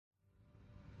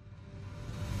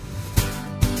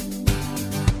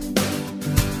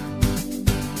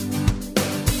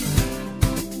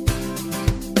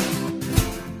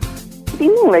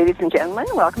ladies and gentlemen.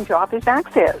 Welcome to Authors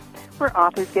Access, where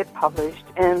authors get published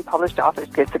and published authors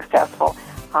get successful.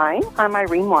 Hi, I'm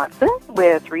Irene Watson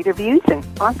with Reader Views in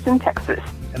Austin, Texas.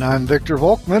 And I'm Victor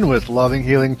Volkman with Loving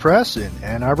Healing Press in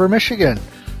Ann Arbor, Michigan.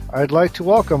 I'd like to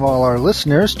welcome all our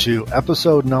listeners to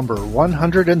episode number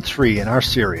 103 in our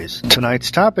series.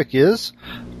 Tonight's topic is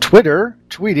Twitter,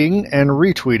 tweeting, and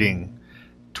retweeting.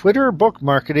 Twitter book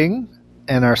marketing,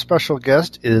 and our special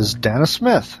guest is Dana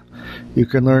Smith. You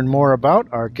can learn more about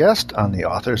our guest on the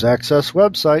Authors Access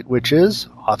website, which is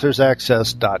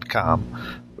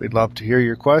authorsaccess.com. We'd love to hear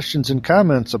your questions and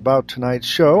comments about tonight's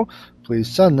show. Please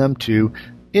send them to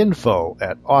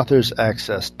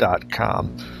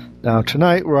info@authorsaccess.com. Now,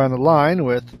 tonight we're on the line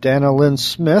with Dana Lynn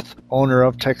Smith, owner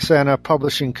of Texana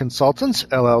Publishing Consultants,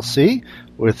 LLC,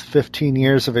 with 15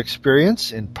 years of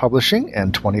experience in publishing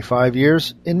and 25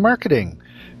 years in marketing.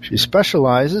 She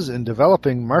specializes in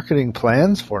developing marketing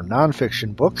plans for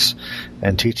nonfiction books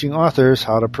and teaching authors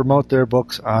how to promote their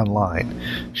books online.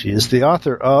 She is the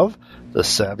author of The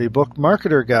Savvy Book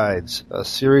Marketer Guides, a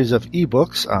series of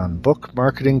ebooks on book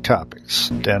marketing topics.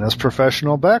 Dana's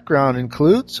professional background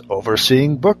includes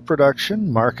overseeing book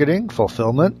production, marketing,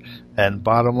 fulfillment, and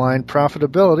bottom-line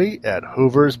profitability at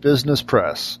Hoover's Business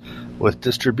Press, with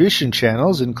distribution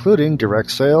channels including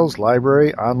direct sales,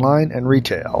 library, online, and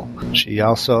retail. She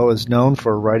also is known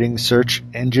for writing search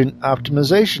engine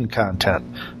optimization content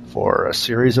for a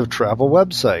series of travel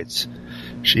websites.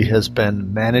 She has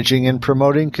been managing and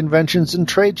promoting conventions and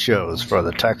trade shows for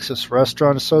the Texas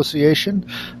Restaurant Association,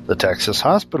 the Texas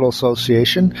Hospital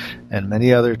Association, and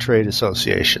many other trade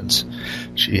associations.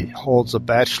 She holds a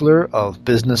Bachelor of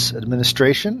Business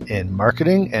Administration in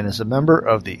Marketing and is a member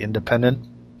of the Independent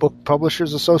Book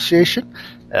Publishers Association,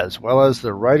 as well as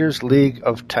the Writers League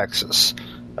of Texas.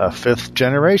 A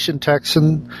fifth-generation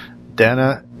Texan,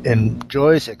 Dana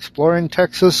enjoys exploring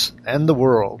Texas and the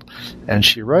world, and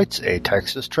she writes a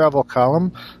Texas travel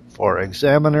column for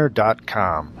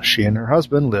Examiner.com. She and her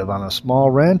husband live on a small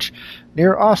ranch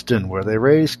near Austin where they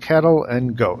raise cattle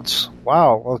and goats.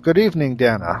 Wow. Well, good evening,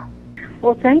 Dana.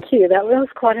 Well, thank you. That was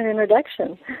quite an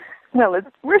introduction. Well,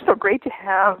 we're so grateful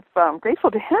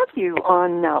to have you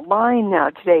on line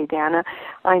today, Dana.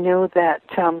 I know that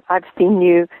I've seen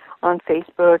you on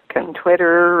Facebook and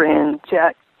Twitter, and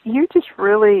you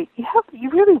really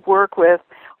work with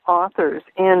authors.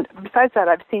 And besides that,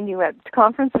 I've seen you at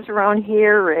conferences around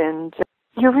here, and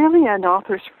you're really an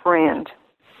author's friend.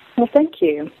 Well, thank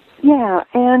you. Yeah,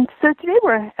 and so today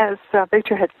as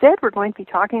Victor had said, we're going to be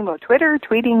talking about Twitter,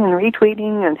 tweeting and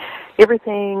retweeting, and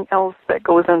everything else that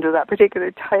goes under that particular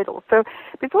title. So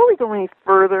before we go any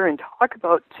further and talk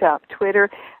about Twitter,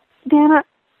 Dana,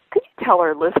 could you tell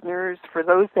our listeners, for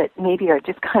those that maybe are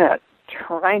just kind of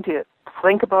trying to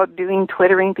think about doing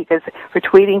tweeting because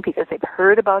they've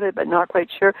heard about it but not quite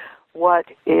sure, what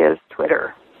is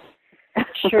Twitter?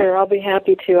 Sure, I'll be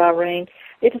happy to, Irene.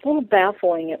 It's a little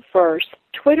baffling at first.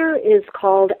 Twitter is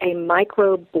called a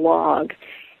microblog,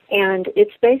 and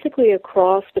it's basically a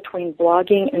cross between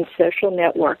blogging and social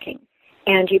networking.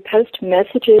 And you post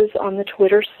messages on the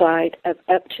Twitter site of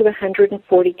up to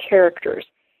 140 characters,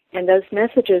 and those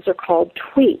messages are called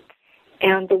tweets.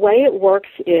 And the way it works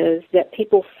is that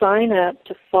people sign up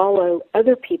to follow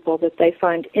other people that they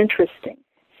find interesting.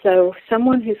 So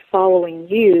someone who's following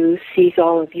you sees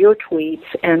all of your tweets,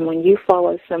 and when you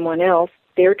follow someone else,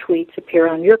 their tweets appear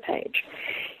on your page.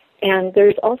 And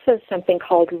there's also something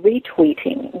called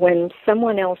retweeting. When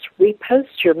someone else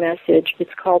reposts your message,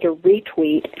 it's called a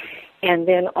retweet, and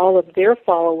then all of their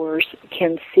followers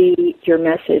can see your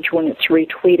message when it's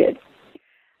retweeted.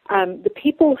 The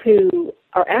people who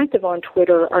are active on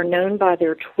Twitter are known by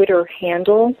their Twitter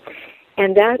handle,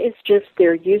 and that is just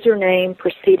their username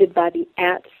preceded by the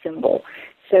 @ symbol.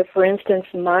 So, for instance,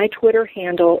 my Twitter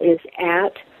handle is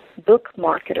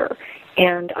 @bookmarketer,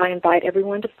 and I invite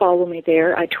everyone to follow me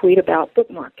there. I tweet about book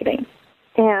marketing.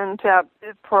 And as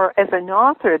an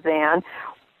author, then,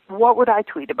 what would I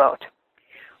tweet about?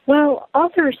 Well,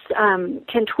 authors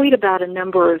can tweet about a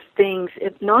number of things.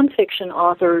 If nonfiction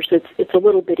authors, it's a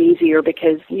little bit easier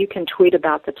because you can tweet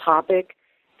about the topic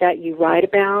that you write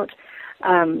about.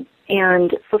 And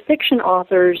for fiction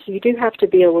authors, you do have to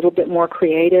be a little bit more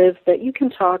creative, but you can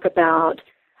talk about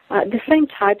the same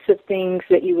types of things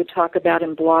that you would talk about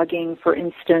in blogging. For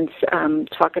instance,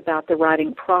 talk about the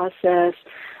writing process.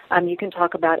 You can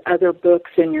talk about other books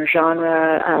in your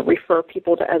genre, refer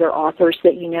people to other authors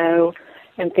that you know,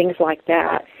 and things like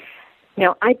that.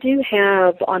 Now, I do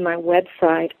have on my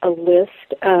website a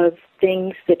list of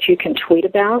things that you can tweet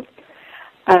about.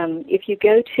 If you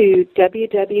go to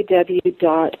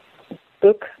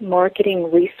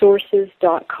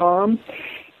www.bookmarketingresources.com,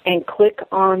 and click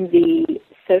on the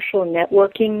social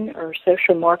networking or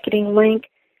social marketing link,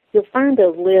 you'll find a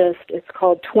list. It's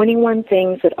called 21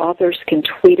 Things That Authors Can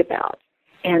Tweet About.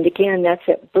 And again, that's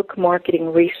at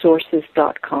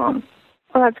bookmarketingresources.com.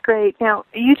 Well, that's great. Now,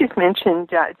 you just mentioned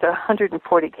it's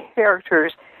 140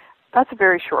 characters. That's a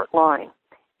very short line.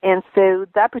 And so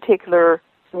that particular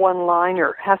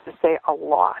one-liner has to say a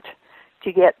lot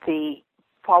to get the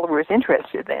followers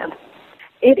interested in.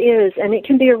 It is, and it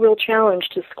can be a real challenge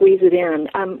to squeeze it in.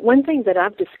 One thing that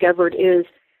I've discovered is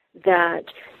that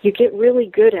you get really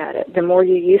good at it. The more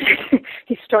you use it,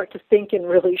 you start to think in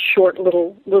really short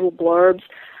little blurbs.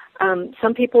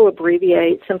 Some people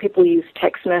abbreviate. Some people use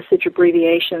text message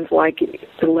abbreviations like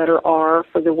the letter R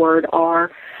for the word R,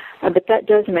 but that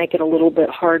does make it a little bit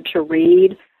hard to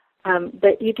read.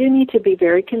 But you do need to be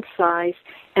very concise,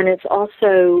 and it's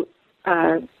also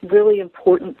really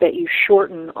important that you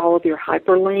shorten all of your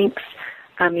hyperlinks.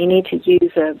 You need to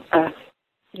use a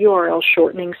URL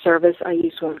shortening service. I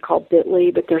use one called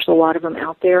Bitly, but there's a lot of them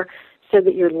out there, so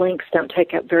that your links don't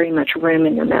take up very much room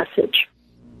in your message.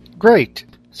 Great.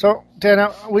 So,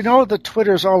 Dana, we know that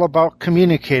Twitter's all about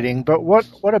communicating, but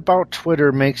what about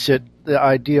Twitter makes it the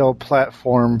ideal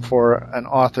platform for an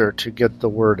author to get the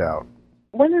word out?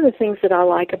 One of the things that I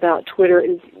like about Twitter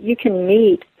is you can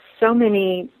meet so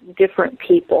many different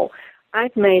people.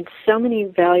 I've made so many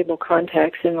valuable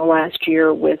contacts in the last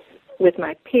year with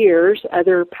my peers,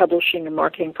 other publishing and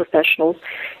marketing professionals,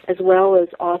 as well as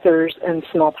authors and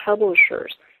small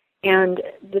publishers. And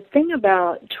the thing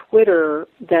about Twitter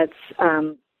that's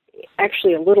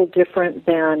actually a little different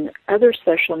than other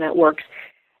social networks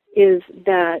is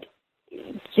that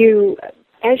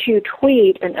as you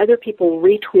tweet and other people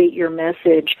retweet your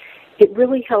message, it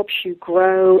really helps you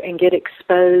grow and get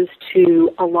exposed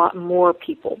to a lot more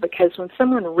people. Because when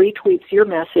someone retweets your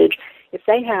message, if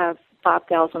they have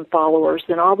 5,000 followers,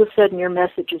 then all of a sudden your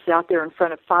message is out there in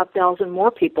front of 5,000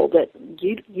 more people that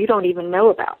you don't even know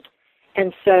about.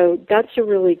 And so that's a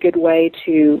really good way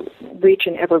to reach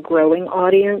an ever-growing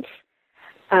audience.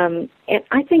 And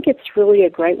I think it's really a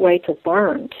great way to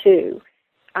learn, too.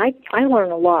 I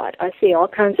learn a lot. I see all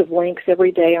kinds of links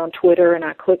every day on Twitter, and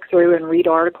I click through and read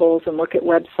articles and look at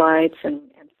websites and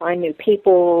find new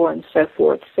people and so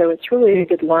forth. So it's really a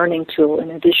good learning tool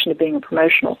in addition to being a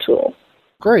promotional tool.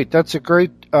 Great. That's a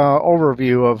great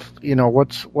overview of,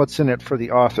 what's in it for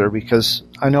the author, because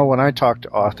I know when I talk to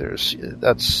authors,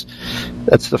 that's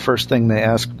the first thing they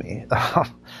ask me.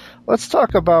 Let's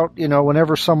talk about,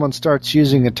 whenever someone starts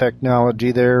using a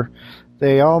technology,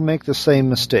 they all make the same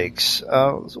mistakes.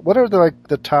 What are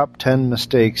the top 10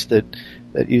 mistakes that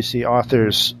you see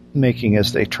authors making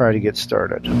as they try to get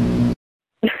started?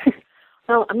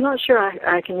 Well, I'm not sure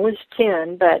I can list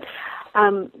 10, but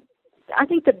I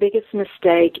think the biggest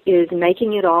mistake is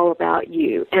making it all about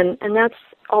you. And that's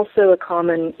also a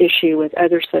common issue with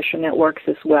other social networks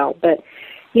as well. But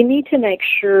you need to make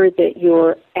sure that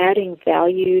you're adding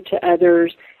value to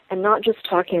others and not just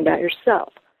talking about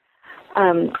yourself.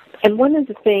 And one of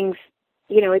the things,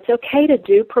 it's okay to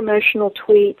do promotional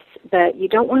tweets, but you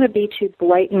don't want to be too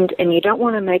blatant and you don't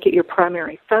want to make it your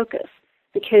primary focus,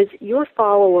 because your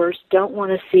followers don't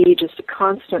want to see just a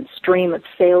constant stream of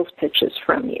sales pitches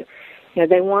from you.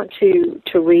 They want to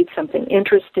read something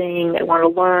interesting, they want to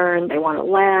learn, they want to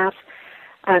laugh.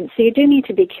 So you do need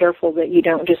to be careful that you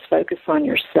don't just focus on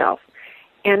yourself.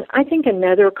 And I think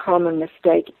another common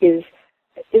mistake is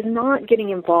not getting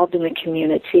involved in the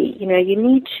community. You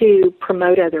need to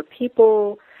promote other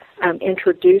people,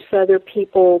 introduce other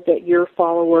people that your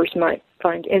followers might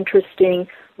find interesting,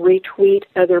 retweet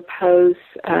other posts,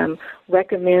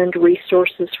 recommend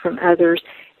resources from others,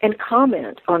 and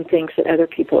comment on things that other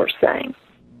people are saying.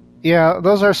 Yeah,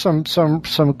 those are some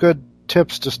good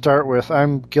tips to start with.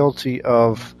 I'm guilty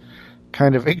of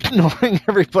kind of ignoring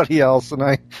everybody else, and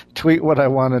I tweet what I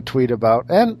want to tweet about.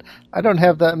 And I don't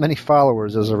have that many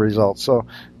followers as a result, so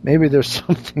maybe there's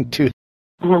something to it.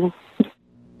 Mm-hmm.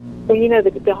 Well,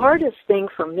 the hardest thing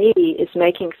for me is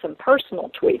making some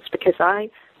personal tweets, because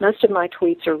most of my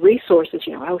tweets are resources.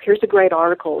 Here's a great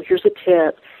article, here's a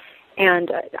tip.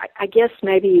 And I guess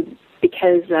maybe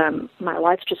because my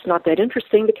life's just not that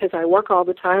interesting, because I work all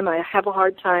the time, I have a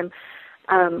hard time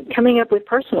coming up with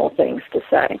personal things to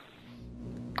say.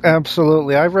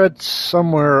 Absolutely. I read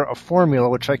somewhere a formula,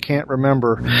 which I can't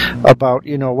remember, about,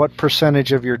 what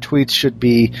percentage of your tweets should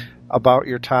be about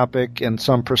your topic and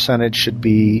some percentage should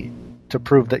be to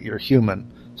prove that you're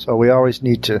human. So we always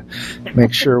need to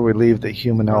make sure we leave the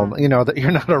human element, that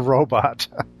you're not a robot.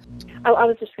 I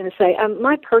was just going to say,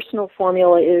 my personal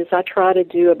formula is I try to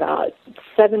do about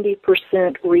 70%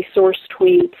 resource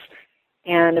tweets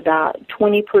and about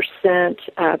 20%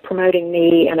 promoting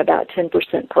me and about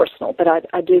 10% personal. But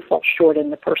I do fall short in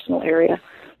the personal area.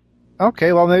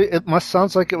 Okay, well, maybe it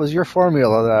sounds like it was your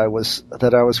formula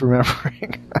that I was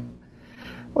remembering.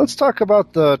 Let's talk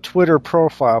about the Twitter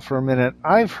profile for a minute.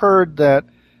 I've heard that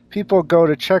people go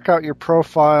to check out your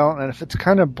profile, and if it's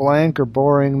kind of blank or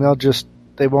boring,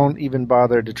 they won't even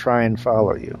bother to try and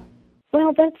follow you.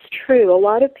 Well, that's true. A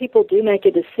lot of people do make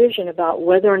a decision about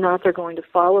whether or not they're going to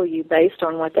follow you based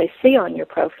on what they see on your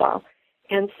profile.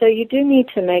 And so you do need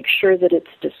to make sure that it's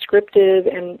descriptive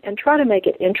and try to make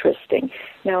it interesting.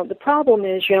 Now, the problem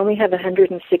is you only have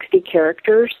 160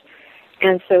 characters,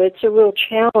 and so it's a real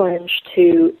challenge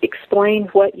to explain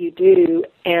what you do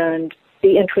and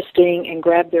be interesting and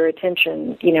grab their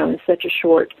attention, in such a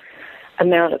short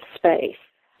amount of space.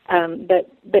 But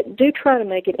do try to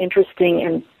make it interesting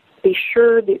and be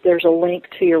sure that there's a link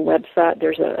to your website.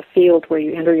 There's a field where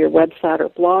you enter your website or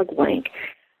blog link.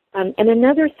 And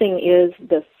another thing is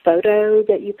the photo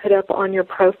that you put up on your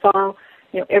profile.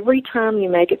 Every time you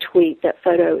make a tweet, that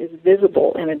photo is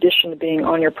visible in addition to being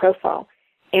on your profile.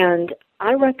 And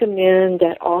I recommend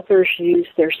that authors use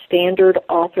their standard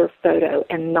author photo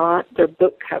and not their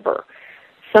book cover.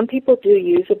 Some people do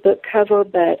use a book cover,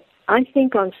 but I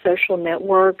think on social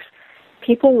networks,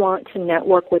 people want to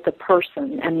network with a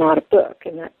person and not a book.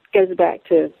 And that goes back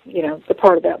to, the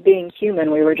part about being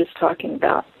human we were just talking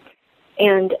about.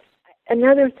 And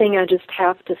another thing I just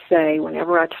have to say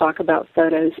whenever I talk about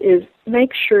photos is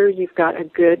make sure you've got a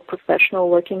good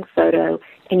professional-looking photo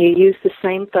and you use the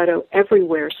same photo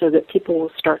everywhere so that people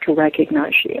will start to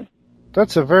recognize you.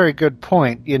 That's a very good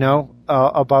point,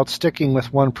 about sticking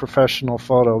with one professional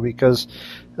photo, because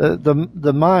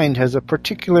the mind has a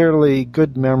particularly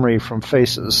good memory for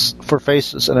faces,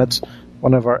 and it's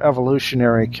one of our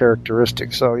evolutionary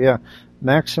characteristics. So, yeah,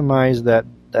 maximize that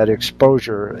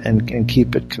exposure and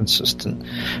keep it consistent.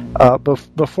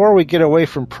 Before we get away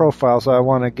from profiles, I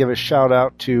want to give a shout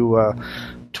out to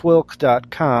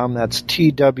Twilk.com. That's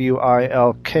TWILK.com,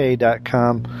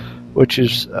 which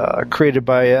is created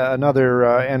by another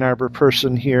Ann Arbor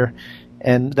person here.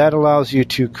 And that allows you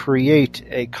to create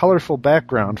a colorful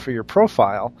background for your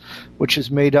profile, which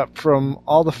is made up from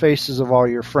all the faces of all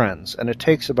your friends. And it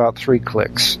takes about 3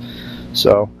 clicks.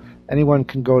 So anyone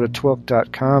can go to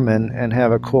Twilk.com and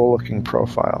have a cool-looking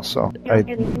profile.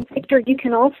 And Victor, you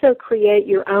can also create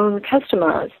your own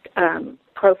customized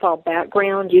profile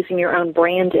background using your own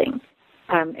branding.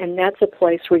 And that's a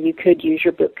place where you could use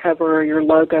your book cover or your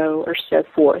logo or so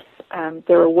forth.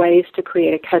 There are ways to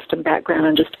create a custom background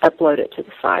and just upload it to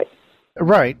the site.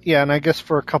 Right, yeah, and I guess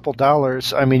for a couple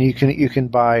dollars, you can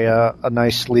buy a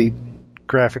nicely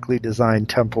graphically designed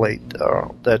template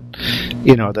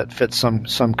that fits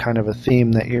some kind of a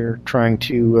theme that you're trying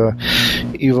to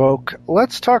evoke.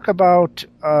 Let's talk about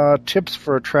tips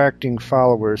for attracting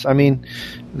followers.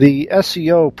 The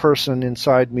SEO person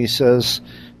inside me says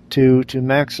to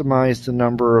maximize the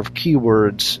number of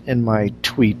keywords in my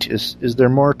tweet. Is there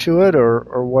more to it,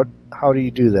 or what? How do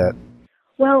you do that?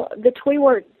 Well, the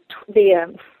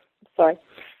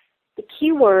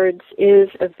keywords is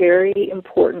a very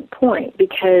important point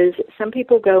because some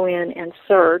people go in and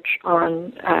search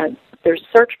on, there's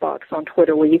a search box on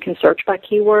Twitter where you can search by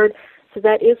keyword. So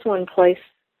that is one place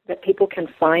that people can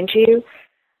find you.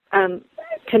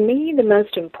 To me, the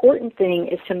most important thing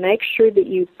is to make sure that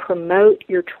you promote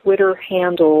your Twitter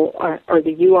handle or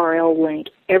the URL link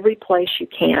every place you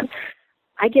can.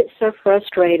 I get so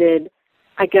frustrated.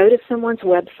 I go to someone's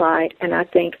website and I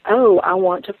think, I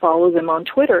want to follow them on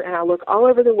Twitter. And I look all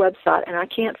over the website and I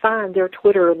can't find their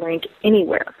Twitter link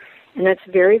anywhere. And that's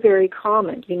very, very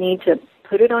common. You need to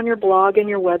put it on your blog and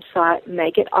your website,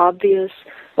 make it obvious.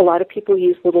 A lot of people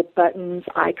use little buttons,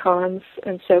 icons,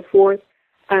 and so forth.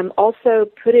 Also,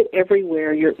 put it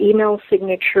everywhere, your email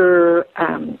signature,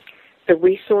 the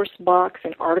resource box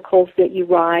and articles that you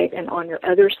write, and on your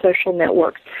other social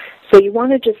networks. So you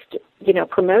want to just,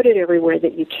 promote it everywhere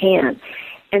that you can.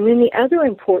 And then the other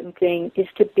important thing is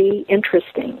to be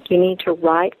interesting. You need to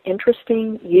write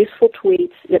interesting, useful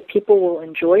tweets that people will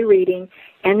enjoy reading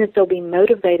and that they'll be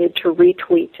motivated to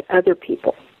retweet to other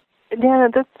people. Dana,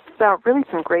 that's really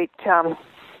some great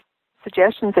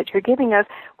suggestions that you're giving us.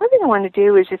 One thing I want to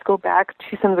do is just go back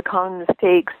to some of the common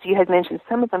mistakes. You had mentioned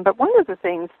some of them, but one of the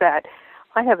things that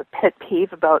I have a pet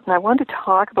peeve about, and I want to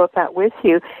talk about that with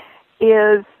you,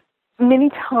 is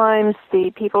many times the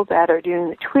people that are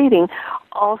doing the tweeting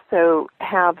also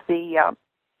have the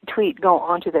tweet go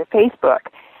onto their Facebook.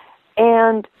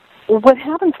 And what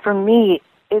happens for me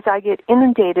is I get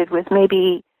inundated with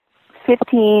maybe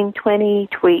 15, 20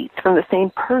 tweets from the same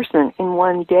person in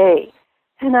one day.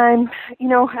 And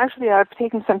actually I've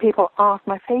taken some people off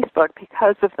my Facebook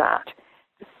because of that.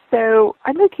 So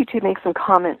I'd like you to make some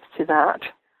comments to that.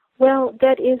 Well,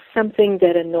 that is something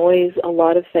that annoys a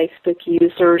lot of Facebook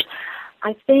users.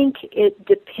 I think it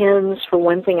depends, for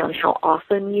one thing, on how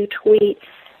often you tweet.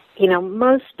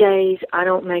 Most days I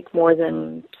don't make more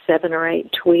than 7 or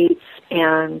 8 tweets,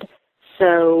 and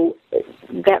so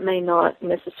that may not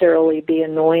necessarily be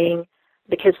annoying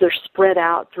because they're spread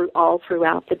out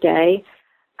throughout the day.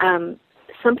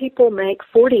 Some people make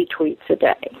 40 tweets a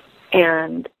day,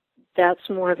 and that's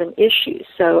more of an issue.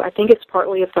 So I think it's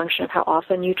partly a function of how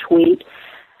often you tweet.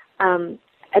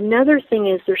 Another thing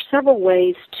is there's several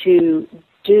ways to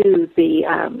do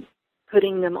the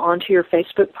putting them onto your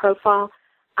Facebook profile.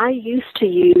 I used to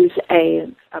use a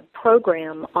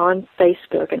program on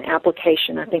Facebook, an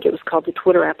application. I think it was called the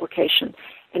Twitter application,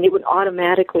 and it would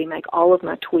automatically make all of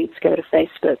my tweets go to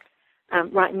Facebook.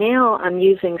 Right now I'm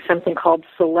using something called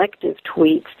Selective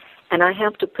Tweets, and I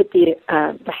have to put the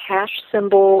hash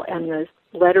symbol and the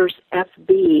letters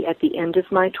FB at the end of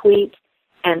my tweet,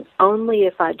 and only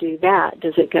if I do that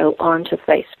does it go onto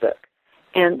Facebook.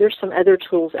 And there's some other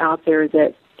tools out there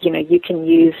that you can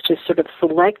use to sort of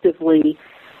selectively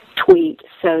tweet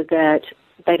so that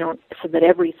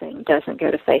everything doesn't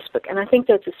go to Facebook. And I think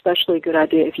that's especially a good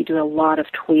idea if you do a lot of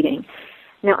tweeting.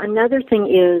 Now, another thing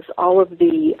is all of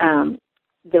the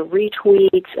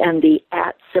retweets and the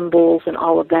 @ symbols and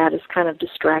all of that is kind of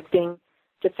distracting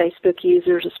to Facebook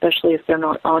users, especially if they're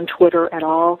not on Twitter at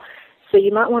all. So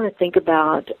you might want to think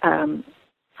about,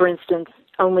 for instance,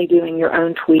 only doing your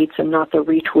own tweets and not the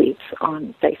retweets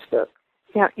on Facebook.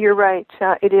 Yeah, you're right.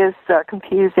 It is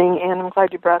confusing, and I'm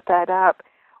glad you brought that up.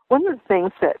 One of the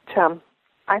things that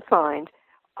I find,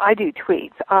 I do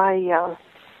tweets.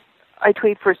 I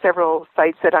tweet for several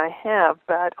sites that I have,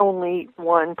 but only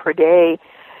one per day.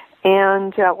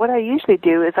 And what I usually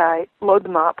do is I load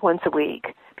them up once a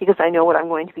week because I know what I'm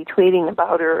going to be tweeting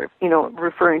about or,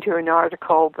 referring to an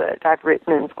article that I've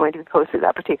written and is going to be posted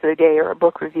that particular day or a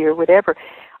book review or whatever.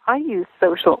 I use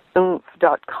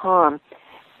socialoomph.com.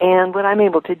 And what I'm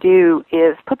able to do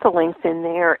is put the links in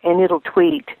there, and it'll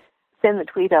send the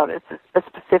tweet out at a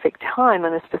specific time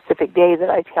on a specific day that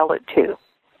I tell it to.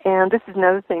 And this is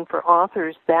another thing for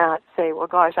authors that say, well,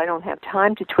 gosh, I don't have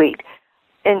time to tweet.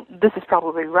 And this is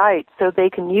probably right. So they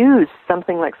can use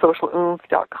something like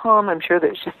socialoomph.com. I'm sure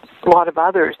there's just a lot of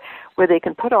others where they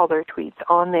can put all their tweets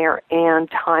on there and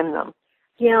time them.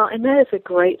 Yeah, and that is a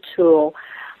great tool.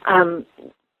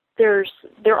 There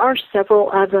are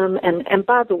several of them, and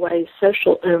by the way,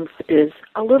 Social Oomph is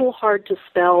a little hard to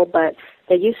spell, but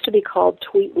they used to be called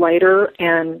Tweet Later,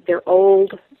 and their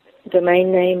old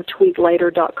domain name,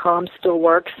 tweetlater.com, still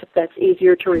works, if that's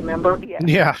easier to remember.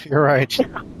 Yeah, you're right.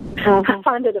 I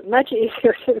find it much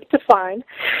easier to find.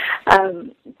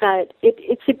 But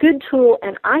it's a good tool,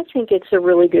 and I think it's a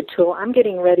really good tool. I'm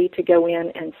getting ready to go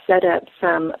in and set up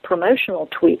some promotional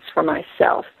tweets for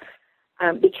myself.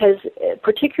 Because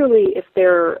particularly if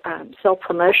they're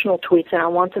self-promotional tweets and I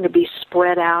want them to be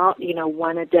spread out,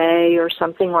 one a day or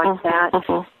something like that,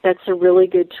 that's a really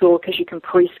good tool because you can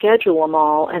pre-schedule them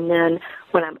all. And then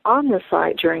when I'm on the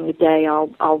site during the day,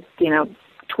 I'll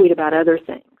tweet about other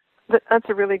things. That's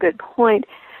a really good point.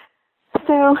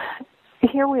 So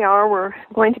here we are. We're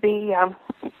going to be,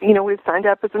 we've signed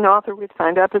up as an author. We've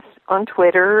signed up on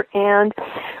Twitter, and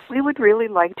we would really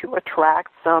like to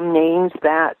attract some names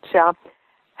that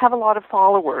have a lot of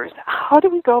followers. How do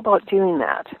we go about doing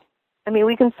that? I mean,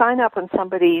 we can sign up on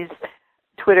somebody's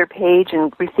Twitter page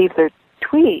and receive their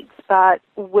tweets, but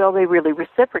will they really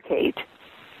reciprocate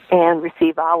and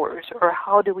receive ours? Or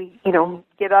how do we,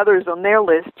 get others on their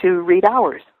list to read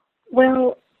ours?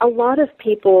 Well, a lot of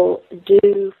people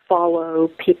do follow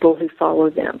people who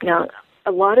follow them. Now,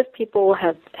 a lot of people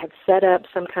have set up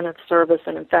some kind of service,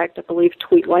 and in fact, I believe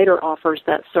Tweet Later offers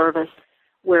that service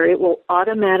where it will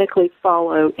automatically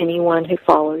follow anyone who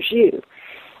follows you.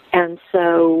 And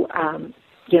so,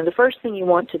 the first thing you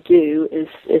want to do is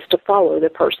to follow the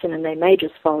person, and they may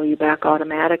just follow you back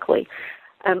automatically.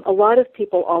 A lot of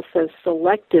people also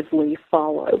selectively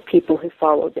follow people who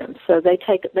follow them. So they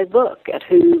look at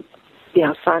who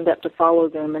signed up to follow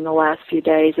them in the last few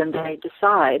days, and they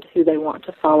decide who they want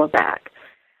to follow back.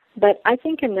 But I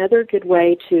think another good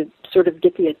way to sort of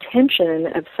get the attention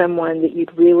of someone that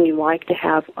you'd really like to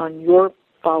have on your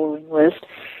following list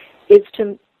is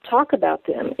to talk about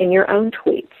them in your own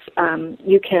tweets.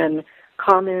 You can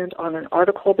comment on an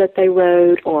article that they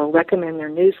wrote or recommend their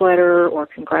newsletter or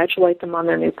congratulate them on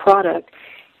their new product,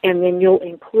 and then you'll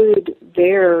include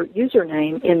their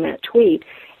username in that tweet,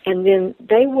 and then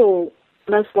they will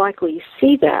most likely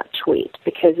see that tweet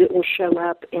because it will show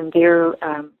up in their,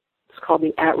 it's called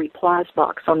the @replies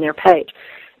box on their page.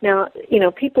 Now,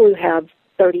 people who have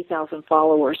 30,000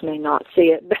 followers may not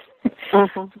see it, but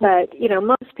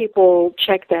most people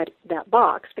check that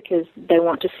box because they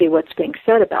want to see what's being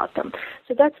said about them.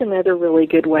 So that's another really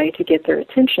good way to get their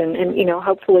attention, and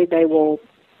hopefully they will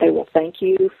thank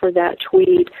you for that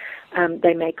tweet.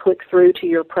 They may click through to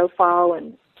your profile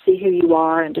and see who you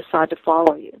are and decide to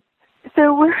follow you.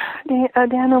 So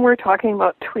Dana, we're talking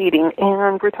about tweeting,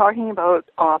 and we're talking about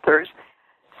authors.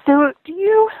 So do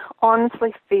you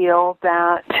honestly feel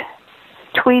that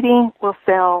tweeting will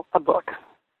sell a book?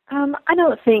 I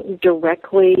don't think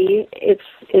directly.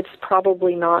 It's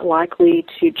probably not likely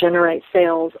to generate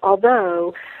sales,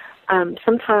 although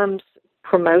sometimes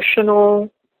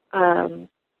promotional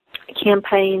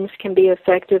campaigns can be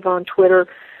effective on Twitter.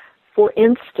 For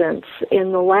instance,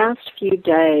 in the last few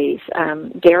days,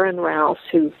 Darren Rouse,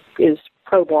 who is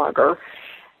ProBlogger,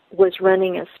 was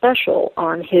running a special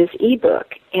on his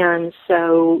ebook, and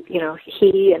so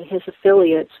he and his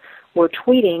affiliates were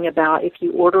tweeting about if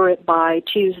you order it by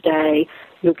Tuesday,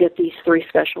 you'll get these 3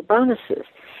 special bonuses.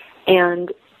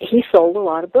 And he sold a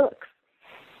lot of books.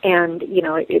 And,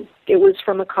 it was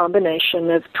from a combination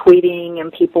of tweeting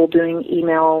and people doing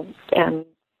email and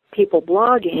people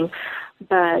blogging.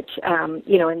 But,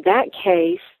 in that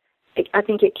case, I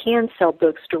think it can sell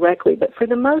books directly. But for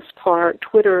the most part,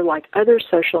 Twitter, like other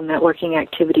social networking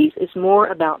activities, is more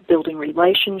about building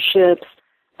relationships,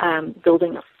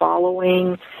 building a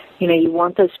following. You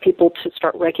want those people to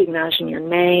start recognizing your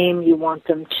name. You want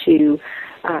them to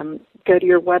go to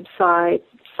your website,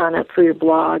 sign up for your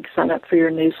blog, sign up for your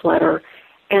newsletter.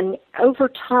 And over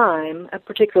time,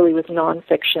 particularly with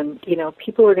nonfiction,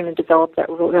 people are going to develop that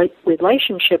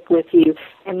relationship with you,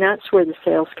 and that's where the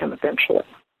sales come eventually.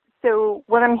 So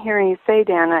what I'm hearing you say,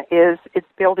 Dana, is it's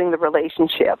building the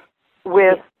relationship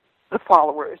with the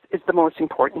followers is the most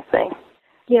important thing.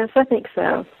 Yes, I think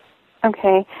so.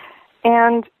 Okay.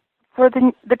 And for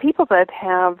the people that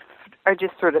are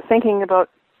just sort of thinking about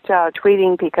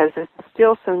tweeting because it's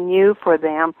still so new for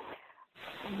them,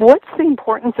 what's the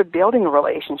importance of building a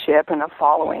relationship and a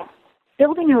following?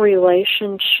 Building a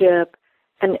relationship,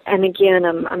 and again,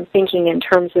 I'm thinking in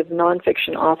terms of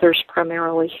nonfiction authors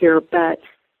primarily here, but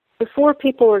before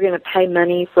people are going to pay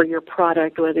money for your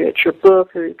product, whether it's your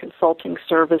book or your consulting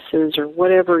services or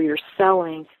whatever you're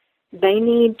selling, they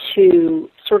need to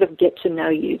sort of get to know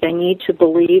you. They need to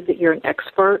believe that you're an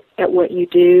expert at what you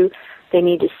do. They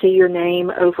need to see your name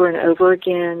over and over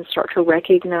again, start to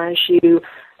recognize you,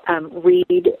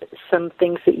 read some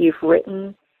things that you've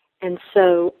written. And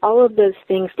so all of those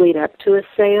things lead up to a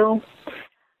sale.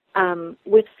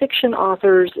 With fiction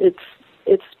authors,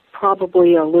 it's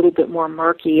probably a little bit more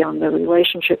murky on the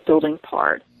relationship building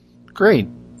part. Great.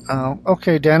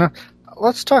 Okay, Dana.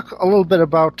 Let's talk a little bit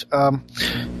about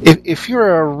if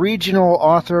you're a regional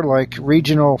author, like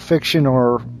regional fiction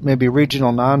or maybe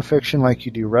regional nonfiction, like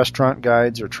you do restaurant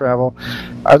guides or travel,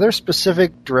 are there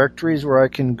specific directories where I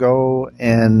can go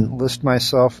and list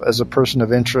myself as a person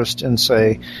of interest in,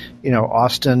 say,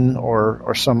 Austin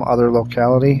or some other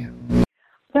locality?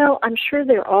 Well, I'm sure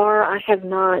there are. I have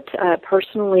not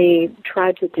personally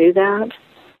tried to do that.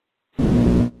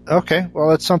 Okay,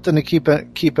 well, it's something to keep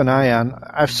an eye on.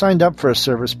 I've signed up for a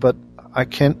service, but I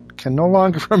can no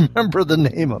longer remember the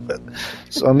name of it.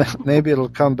 So maybe it'll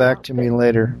come back to me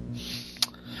later.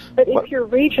 But if you're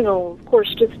regional, of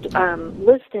course, just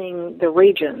listing the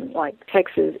region, like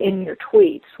Texas, in your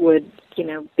tweets would,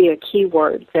 be a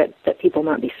keyword that people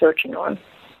might be searching on.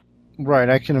 Right,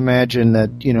 I can imagine that,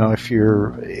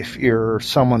 if you're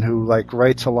someone who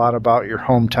writes a lot about your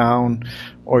hometown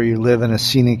or you live in a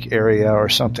scenic area or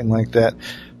something like that,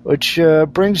 which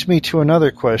brings me to another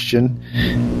question.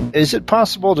 Is it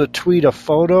possible to tweet a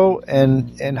photo,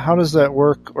 and how does that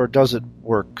work, or does it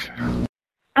work?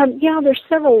 Yeah, there's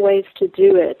several ways to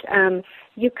do it.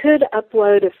 You could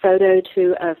upload a photo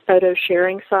to a photo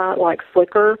sharing site like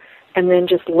Flickr and then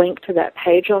just link to that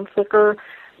page on Flickr.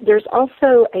 There's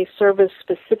also a service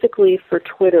specifically for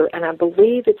Twitter, and I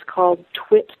believe it's called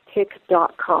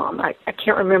twitpic.com. I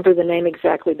can't remember the name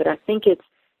exactly, but I think it's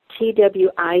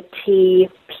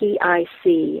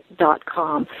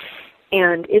twitpic.com.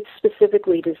 And it's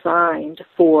specifically designed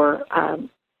for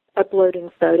uploading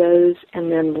photos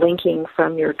and then linking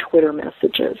from your Twitter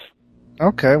messages.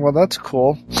 Okay, well, that's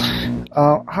cool.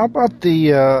 How about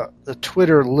the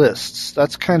Twitter lists?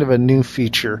 That's kind of a new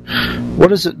feature. What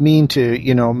does it mean to,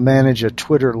 manage a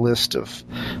Twitter list of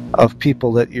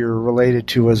people that you're related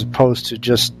to as opposed to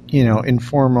just,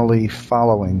 informally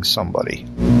following somebody?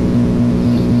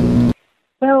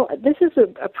 Well, this is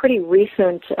a pretty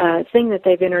recent thing that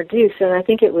they've introduced, and I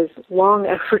think it was long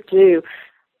overdue.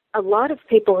 A lot of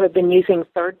people have been using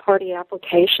third-party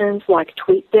applications like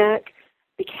TweetDeck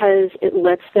because it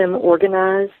lets them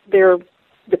organize the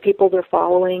people they're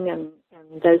following and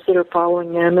those that are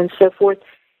following them and so forth.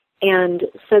 And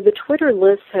so the Twitter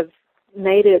lists have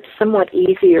made it somewhat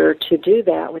easier to do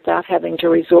that without having to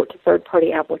resort to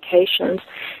third-party applications.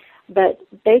 But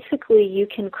basically, you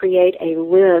can create a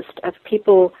list of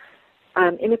people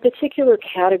in a particular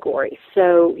category.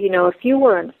 So, if you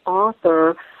were an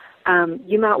author,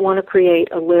 you might want to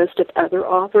create a list of other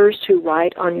authors who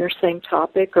write on your same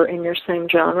topic or in your same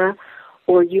genre,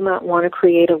 or you might want to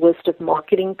create a list of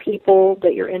marketing people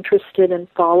that you're interested in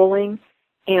following,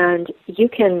 and you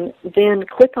can then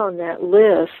click on that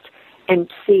list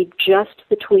and see just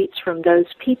the tweets from those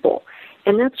people.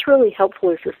 And that's really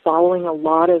helpful if you're following a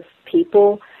lot of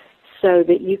people so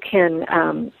that you can,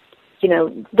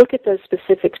 look at those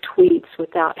specific tweets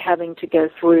without having to go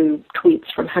through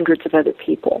tweets from hundreds of other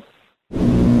people.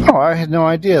 Oh, I had no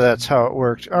idea that's how it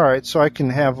worked. All right, so I can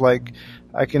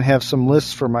have some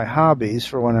lists for my hobbies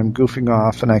for when I'm goofing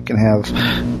off, and I can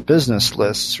have business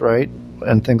lists, right,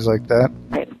 and things like that.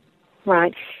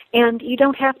 Right. And you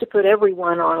don't have to put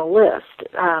everyone on a list.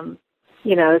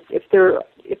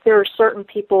 If there are certain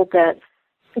people that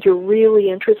you're really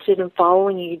interested in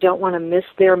following and you don't want to miss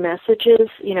their messages,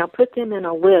 put them in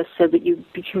a list so that you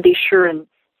can be sure and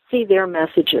see their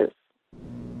messages.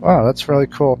 Wow, that's really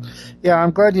cool. Yeah,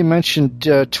 I'm glad you mentioned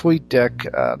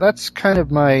TweetDeck. That's kind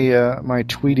of my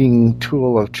tweeting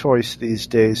tool of choice these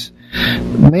days,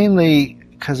 mainly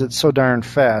because it's so darn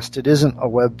fast. It isn't a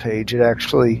web page. It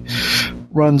actually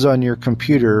runs on your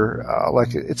computer.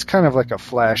 It's kind of like a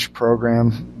Flash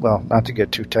program. Well, not to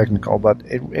get too technical, but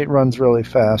it runs really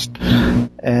fast.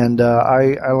 And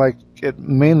I like it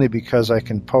mainly because I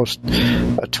can post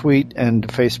a tweet and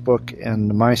Facebook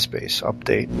and MySpace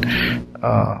update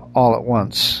all at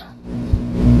once.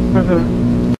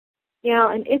 Mm-hmm.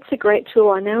 Yeah, and it's a great tool.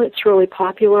 I know it's really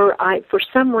popular. For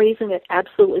some reason, it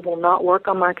absolutely will not work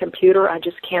on my computer. I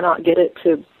just cannot get it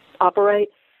to operate.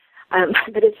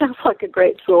 But it sounds like a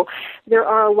great tool. There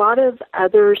are a lot of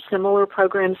other similar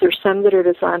programs. There's some that are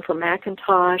designed for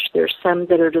Macintosh. There's some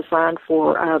that are designed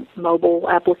for mobile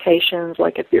applications,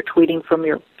 like if you're tweeting from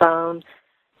your phone.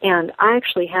 And I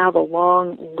actually have a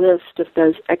long list of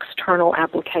those external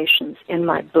applications in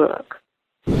my book.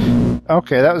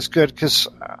 Okay, that was good because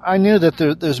I knew that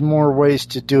there's more ways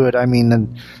to do it. I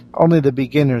mean, only the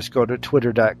beginners go to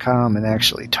twitter.com and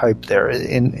actually type there,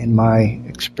 in my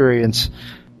experience.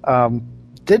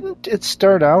 Didn't it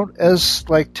start out as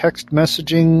like text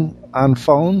messaging on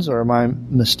phones, or am I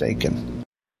mistaken?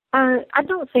 I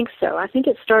don't think so. I think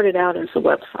it started out as a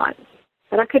website,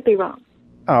 but I could be wrong.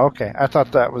 Oh, okay. I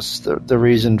thought that was the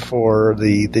reason for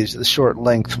the short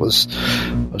length was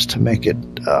to make it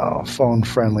phone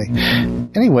friendly.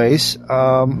 Anyways,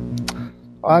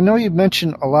 I know you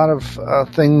mentioned a lot of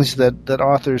things that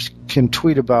authors can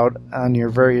tweet about on your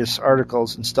various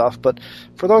articles and stuff, but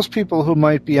for those people who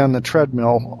might be on the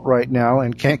treadmill right now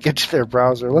and can't get to their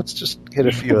browser, let's just hit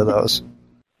a few of those.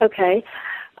 Okay.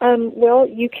 Well,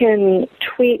 you can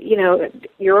tweet,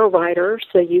 you're a writer,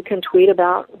 so you can tweet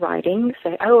about writing.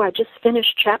 Say, I just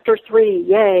finished chapter 3,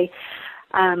 yay.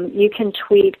 You can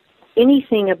tweet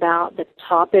anything about the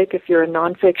topic if you're a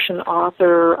nonfiction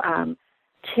author,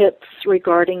 tips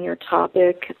regarding your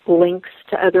topic, links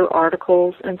to other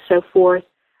articles, and so forth.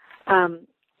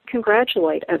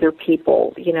 Congratulate other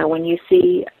people. When you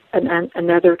see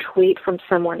another tweet from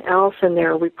someone else and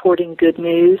they're reporting good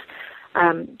news,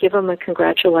 give them a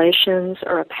congratulations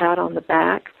or a pat on the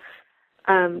back.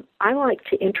 I like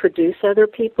to introduce other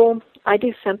people. I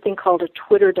do something called a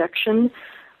Twitterduction,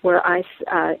 where I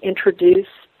introduce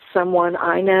someone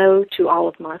I know to all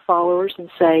of my followers and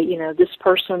say, this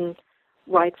person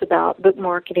writes about book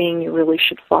marketing, you really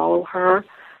should follow her.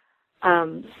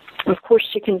 Of course,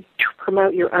 you can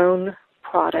promote your own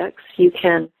products. You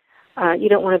can, you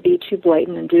don't want to be too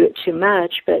blatant and do it too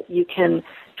much, but you can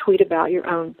tweet about your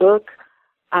own book.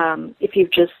 If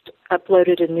you've just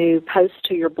uploaded a new post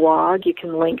to your blog, you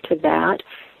can link to that.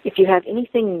 If you have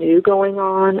anything new going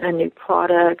on, a new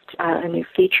product, a new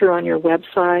feature on your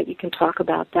website, you can talk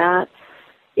about that.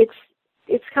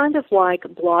 It's kind of like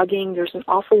blogging. There's an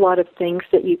awful lot of things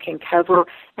that you can cover,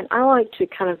 and I like to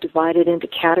kind of divide it into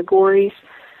categories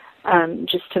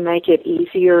just to make it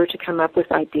easier to come up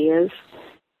with ideas.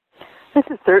 This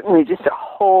is certainly just a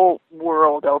whole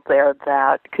world out there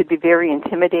that could be very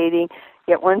intimidating,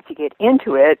 yet once you get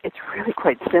into it, it's really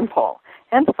quite simple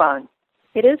and fun.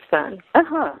 It is fun.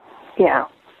 Yeah.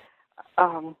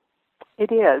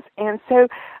 It is. And so,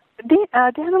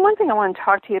 Dana, one thing I want to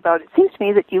talk to you about, it seems to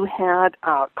me that you had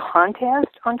a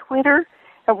contest on Twitter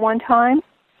at one time.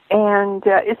 And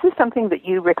is this something that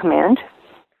you recommend?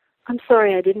 I'm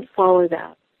sorry, I didn't follow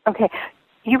that. Okay.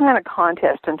 You ran a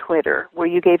contest on Twitter where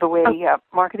you gave away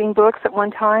marketing books at one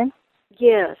time?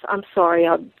 Yes, I'm sorry.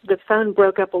 The phone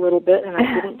broke up a little bit and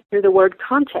I didn't hear the word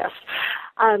contest.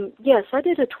 Yes, I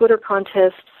did a Twitter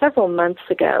contest several months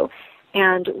ago.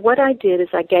 And what I did is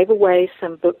I gave away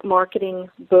some book marketing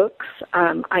books.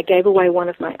 I gave away one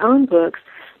of my own books,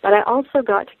 but I also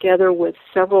got together with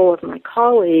several of my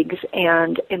colleagues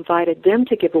and invited them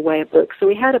to give away a book. So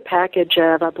we had a package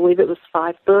of, I believe it was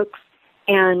 5 books.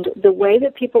 And the way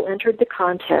that people entered the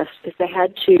contest is they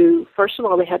had to, first of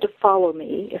all, they had to follow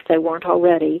me if they weren't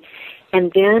already,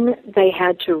 and then they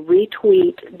had to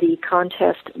retweet the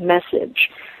contest message.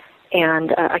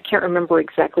 And I can't remember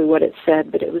exactly what it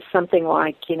said, but it was something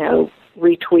like,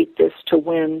 retweet this to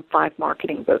win 5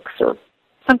 marketing books or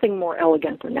something more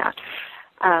elegant than that.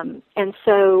 And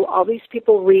so all these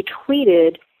people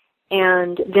retweeted,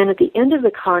 and then at the end of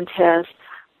the contest,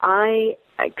 I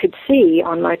could see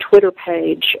on my Twitter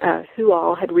page who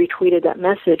all had retweeted that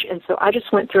message, and so I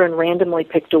just went through and randomly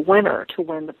picked a winner to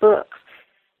win the books.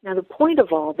 Now, the point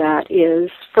of all that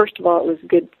is, first of all, it was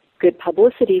good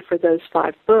publicity for those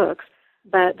 5 books,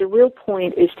 but the real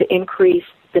point is to increase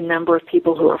the number of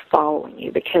people who are following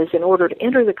you, because in order to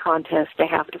enter the contest, they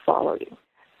have to follow you.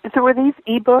 So were these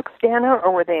e-books, Dana,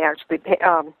 or were they actually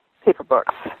paper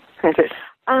books printed?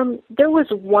 There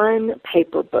was one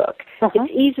paper book.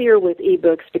 It's easier with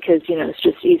e-books because, it's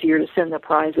just easier to send the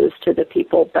prizes to the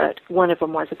people, but one of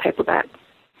them was a paperback.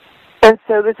 And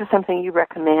so this is something you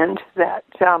recommend that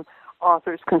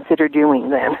authors consider doing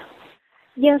then?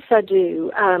 Yes, I do.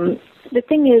 The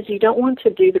thing is, you don't want to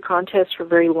do the contest for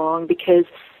very long because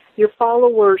your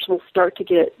followers will start to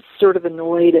get sort of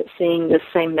annoyed at seeing the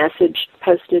same message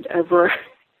posted over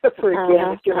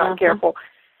again if you're not careful.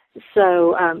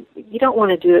 So you don't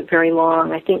want to do it very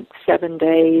long. I think 7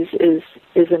 days is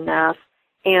enough.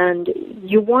 And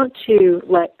you want to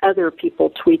let other people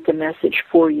tweet the message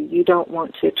for you. You don't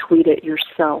want to tweet it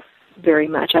yourself very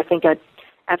much. I think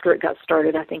after it got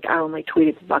started, I think I only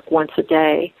tweeted like once a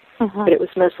day. But it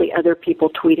was mostly other people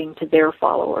tweeting to their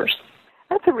followers.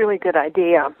 That's a really good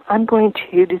idea. I'm going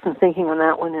to do some thinking on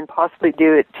that one and possibly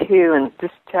do it too, and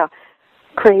just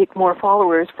create more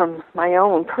followers from my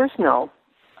own personal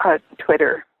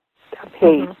Twitter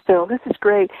page. So this is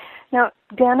great. Now,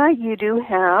 Dana, you do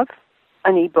have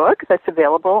an e-book that's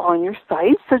available on your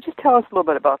site, so just tell us a little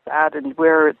bit about that and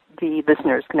where the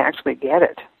listeners can actually get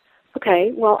it.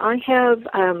 Okay, well, I have,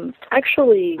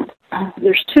 actually,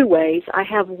 there's 2 ways. I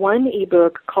have one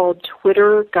ebook called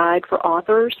Twitter Guide for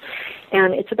Authors,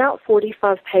 and it's about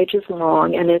 45 pages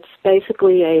long, and it's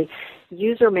basically a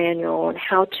user manual and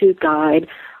how-to guide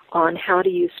on how to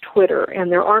use Twitter.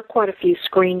 And there are quite a few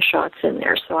screenshots in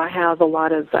there, so I have a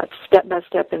lot of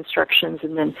step-by-step instructions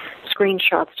and then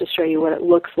screenshots to show you what it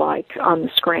looks like on the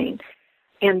screen.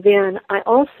 And then I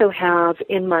also have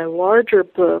in my larger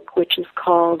book, which is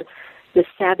called The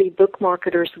Savvy Book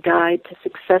Marketer's Guide to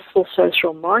Successful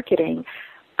Social Marketing,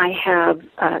 I have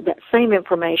that same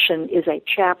information is a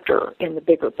chapter in the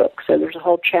bigger book. So there's a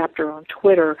whole chapter on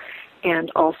Twitter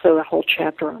and also a whole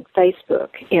chapter on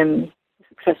Facebook in the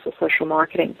Successful Social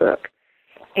Marketing book.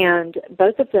 And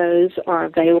both of those are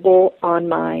available on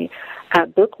my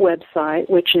book website,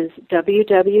 which is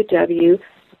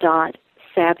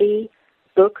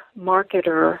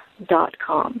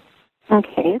www.savvybookmarketer.com.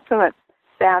 Okay, so that's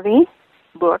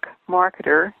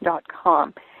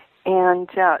savvybookmarketer.com. And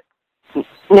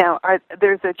now,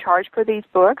 there's a charge for these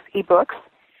books, e-books?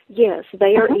 Yes,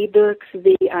 they are e-books.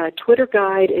 The Twitter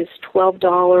guide is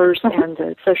 $12, and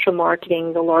the social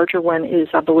marketing, the larger one, is,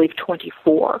 I believe,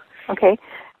 $24. Okay,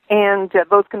 and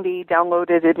those can be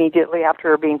downloaded immediately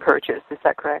after being purchased. Is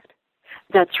that correct?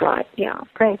 That's right, yeah.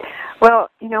 Great. Well,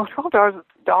 $12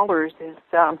 is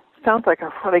sounds like a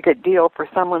really good deal for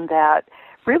someone that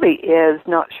really is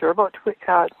not sure about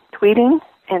tweeting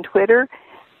and Twitter.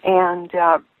 And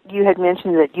you had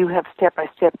mentioned that you have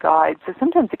step-by-step guides. So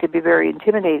sometimes it could be very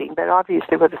intimidating, but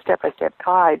obviously with a step-by-step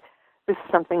guide, this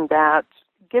is something that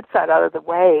gets that out of the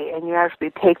way, and you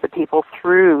actually take the people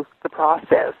through the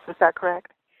process. Is that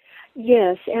correct?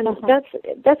 Yes, and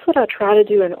that's what I try to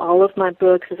do in all of my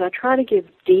books, is I try to give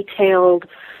detailed,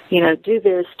 do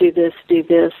this, do this, do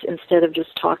this, instead of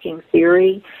just talking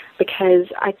theory,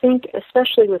 because I think,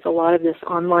 especially with a lot of this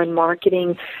online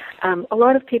marketing, a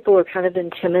lot of people are kind of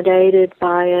intimidated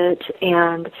by it,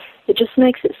 and it just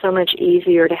makes it so much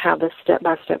easier to have a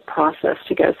step-by-step process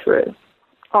to go through.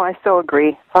 Oh, I so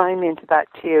agree. I'm into that,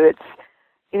 too.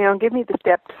 give me the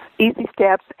steps, easy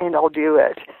steps, and I'll do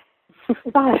it.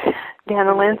 But,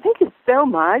 Dana Lynn, thank you so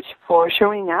much for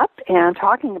showing up and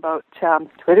talking about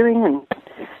Twittering and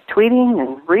tweeting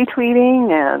and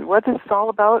retweeting and what this is all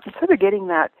about, and sort of getting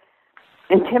that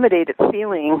intimidated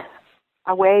feeling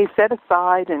away, set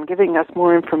aside, and giving us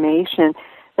more information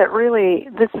that really,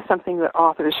 this is something that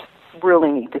authors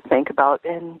really need to think about,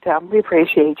 and we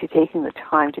appreciate you taking the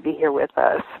time to be here with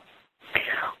us.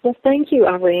 Well, thank you,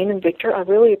 Irene and Victor. I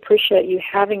really appreciate you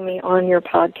having me on your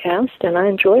podcast, and I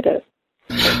enjoyed it.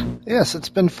 Yes, it's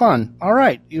been fun. All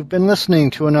right, you've been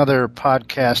listening to another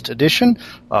podcast edition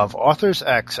of Authors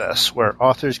Access, where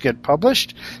authors get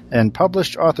published and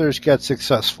published authors get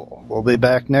successful. We'll be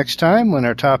back next time when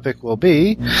our topic will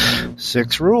be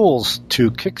 6 rules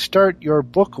to kickstart your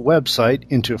book website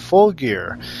into full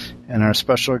gear. And our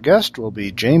special guest will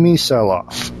be Jamie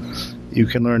Seloff. You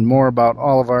can learn more about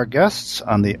all of our guests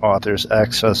on the Authors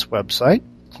Access website,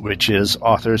 which is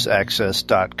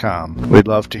authorsaccess.com. We'd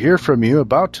love to hear from you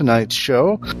about tonight's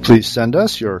show. Please send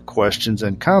us your questions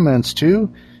and comments to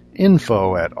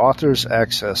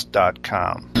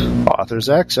info@authorsaccess.com. Authors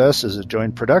Access is a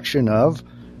joint production of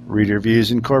Reader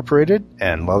Views Incorporated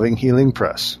and Loving Healing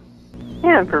Press.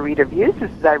 And for Reader Views,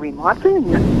 this is Irene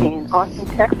Watson in Austin,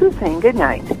 Texas, saying good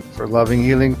night. For Loving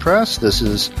Healing Press, this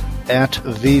is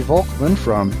 @V. Volkman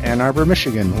from Ann Arbor,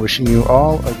 Michigan, wishing you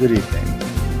all a good evening.